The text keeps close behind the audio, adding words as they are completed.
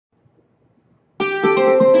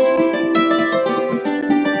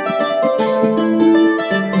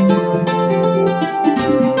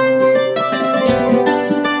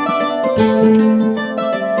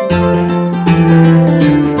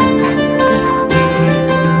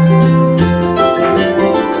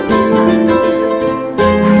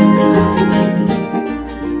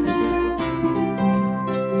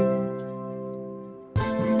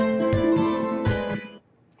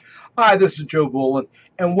Hi, this is Joe Bolen,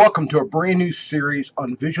 and welcome to a brand new series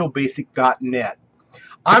on VisualBasic.net.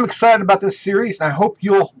 I'm excited about this series, and I hope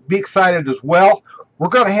you'll be excited as well. We're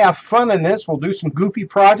going to have fun in this. We'll do some goofy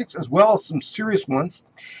projects as well as some serious ones.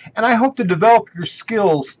 And I hope to develop your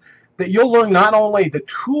skills that you'll learn not only the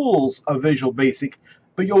tools of Visual Basic,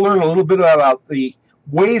 but you'll learn a little bit about the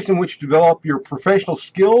ways in which to develop your professional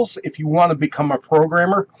skills if you want to become a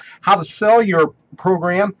programmer, how to sell your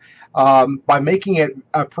program by making it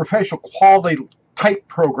a professional quality type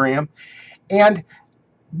program, and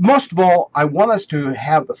most of all, I want us to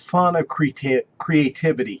have the fun of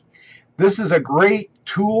creativity. This is a great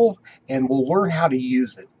tool, and we'll learn how to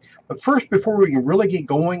use it. But first, before we can really get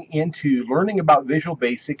going into learning about Visual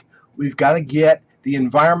Basic, we've got to get the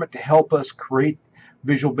environment to help us create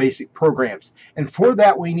Visual Basic programs. And for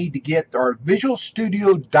that, we need to get our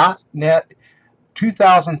VisualStudio.net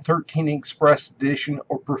 2013 Express Edition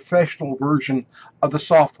or professional version of the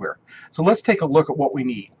software. So let's take a look at what we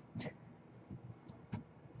need.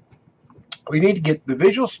 We need to get the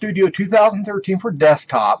Visual Studio 2013 for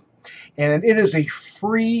desktop, and it is a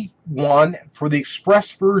free one for the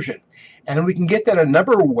Express version. And we can get that a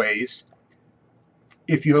number of ways.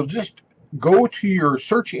 If you'll just go to your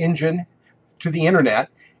search engine to the internet,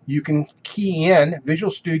 you can key in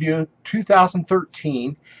Visual Studio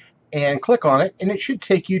 2013 and click on it, and it should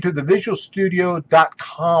take you to the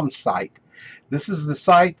visualstudio.com site. This is the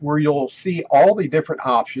site where you'll see all the different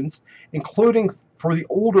options, including for the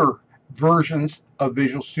older versions of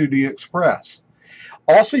Visual Studio Express.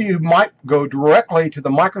 Also, you might go directly to the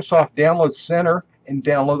Microsoft Download Center and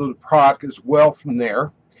download the product as well from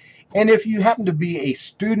there. And if you happen to be a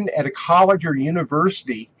student at a college or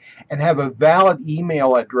university and have a valid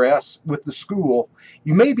email address with the school,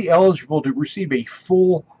 you may be eligible to receive a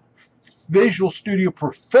full Visual Studio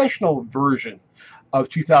Professional version of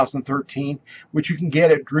 2013, which you can get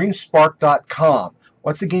at dreamspark.com.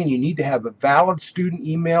 Once again, you need to have a valid student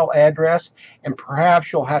email address, and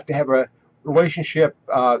perhaps you'll have to have a relationship,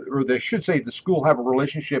 or they should say the school have a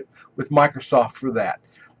relationship with Microsoft for that.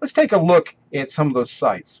 Let's take a look at some of those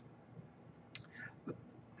sites.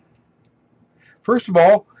 First of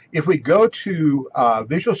all, if we go to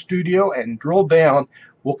Visual Studio and drill down,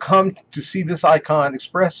 we'll come to see this icon,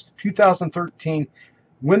 Express 2013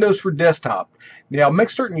 Windows for Desktop. Now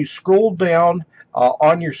make certain you scroll down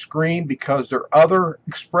on your screen because there are other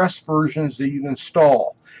Express versions that you can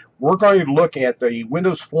install. We're going to look at the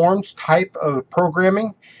Windows Forms type of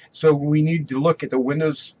programming, so we need to look at the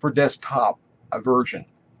Windows for Desktop version.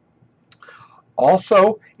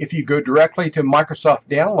 Also, if you go directly to Microsoft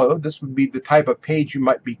Download, this would be the type of page you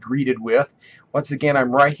might be greeted with. Once again,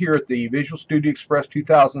 I'm right here at the Visual Studio Express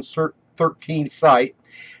 2013 site.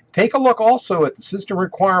 Take a look also at the system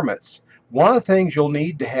requirements. One of the things you'll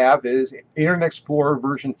need to have is Internet Explorer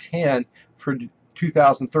version 10 for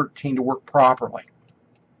 2013 to work properly.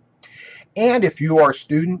 And if you are a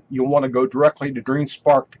student, you'll want to go directly to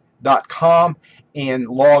dreamspark.com and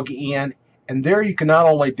log in. And there you can not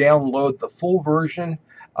only download the full version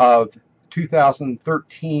of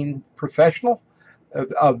 2013 Professional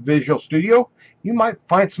of Visual Studio, you might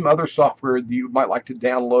find some other software that you might like to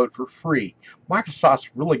download for free. Microsoft's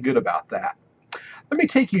really good about that. Let me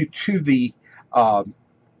take you to the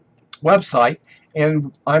website,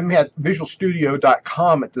 and I'm at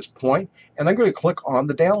visualstudio.com at this point, and I'm going to click on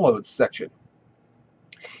the Downloads section.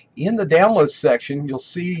 In the Downloads section, you'll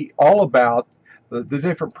see all about the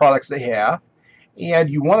different products they have, and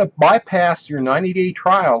you want to bypass your 90-day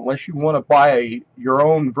trial unless you want to buy your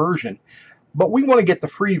own version. But we want to get the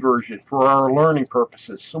free version for our learning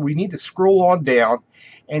purposes, so we need to scroll on down,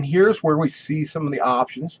 and here's where we see some of the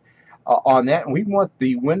options on that, and we want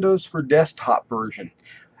the Windows for Desktop version.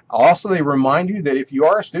 Also, they remind you that if you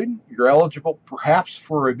are a student, you're eligible perhaps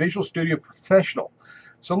for a Visual Studio Professional.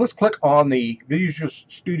 So let's click on the Visual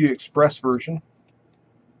Studio Express version,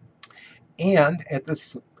 and at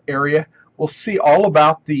this area we'll see all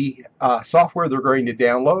about the software they're going to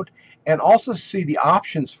download, and also see the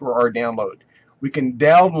options for our download. We can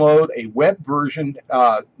download a web version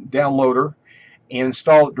downloader and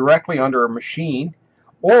install it directly under a machine,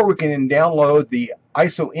 or we can download the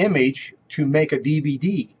ISO image to make a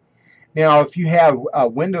DVD. Now if you have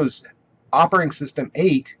Windows operating system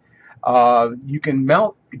 8, You can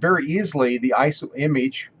mount very easily the ISO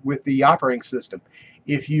image with the operating system.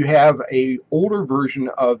 If you have a older version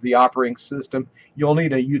of the operating system, you'll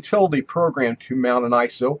need a utility program to mount an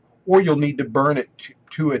ISO, or you'll need to burn it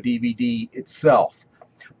to a DVD itself.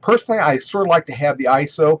 Personally, I sort of like to have the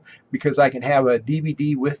ISO because I can have a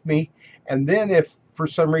DVD with me, and then if for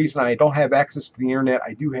some reason I don't have access to the internet,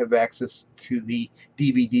 I do have access to the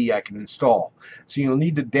DVD I can install. So you'll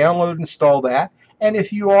need to download and install that. And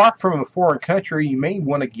if you are from a foreign country, you may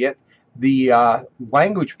want to get the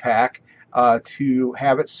language pack to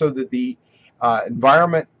have it so that the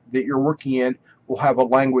environment that you're working in will have a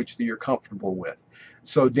language that you're comfortable with.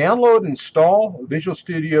 So download and install Visual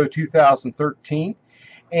Studio 2013.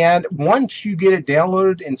 And once you get it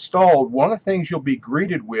downloaded, installed, one of the things you'll be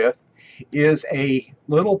greeted with is a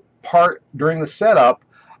little part during the setup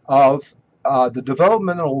of the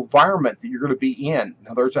developmental environment that you're going to be in.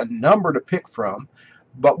 Now, there's a number to pick from,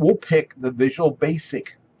 but we'll pick the Visual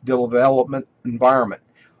Basic development environment.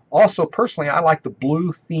 Also, personally, I like the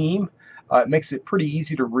blue theme. It makes it pretty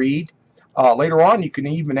easy to read. Later on, you can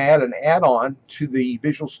even add an add-on to the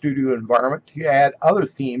Visual Studio environment to add other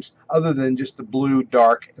themes other than just the blue,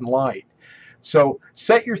 dark, and light. So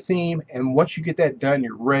set your theme, and once you get that done,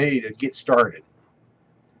 you're ready to get started.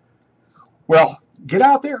 Well, get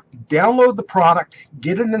out there, download the product,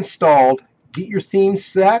 get it installed, get your theme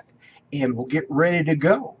set, and we'll get ready to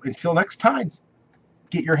go. Until next time,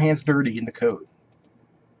 get your hands dirty in the code.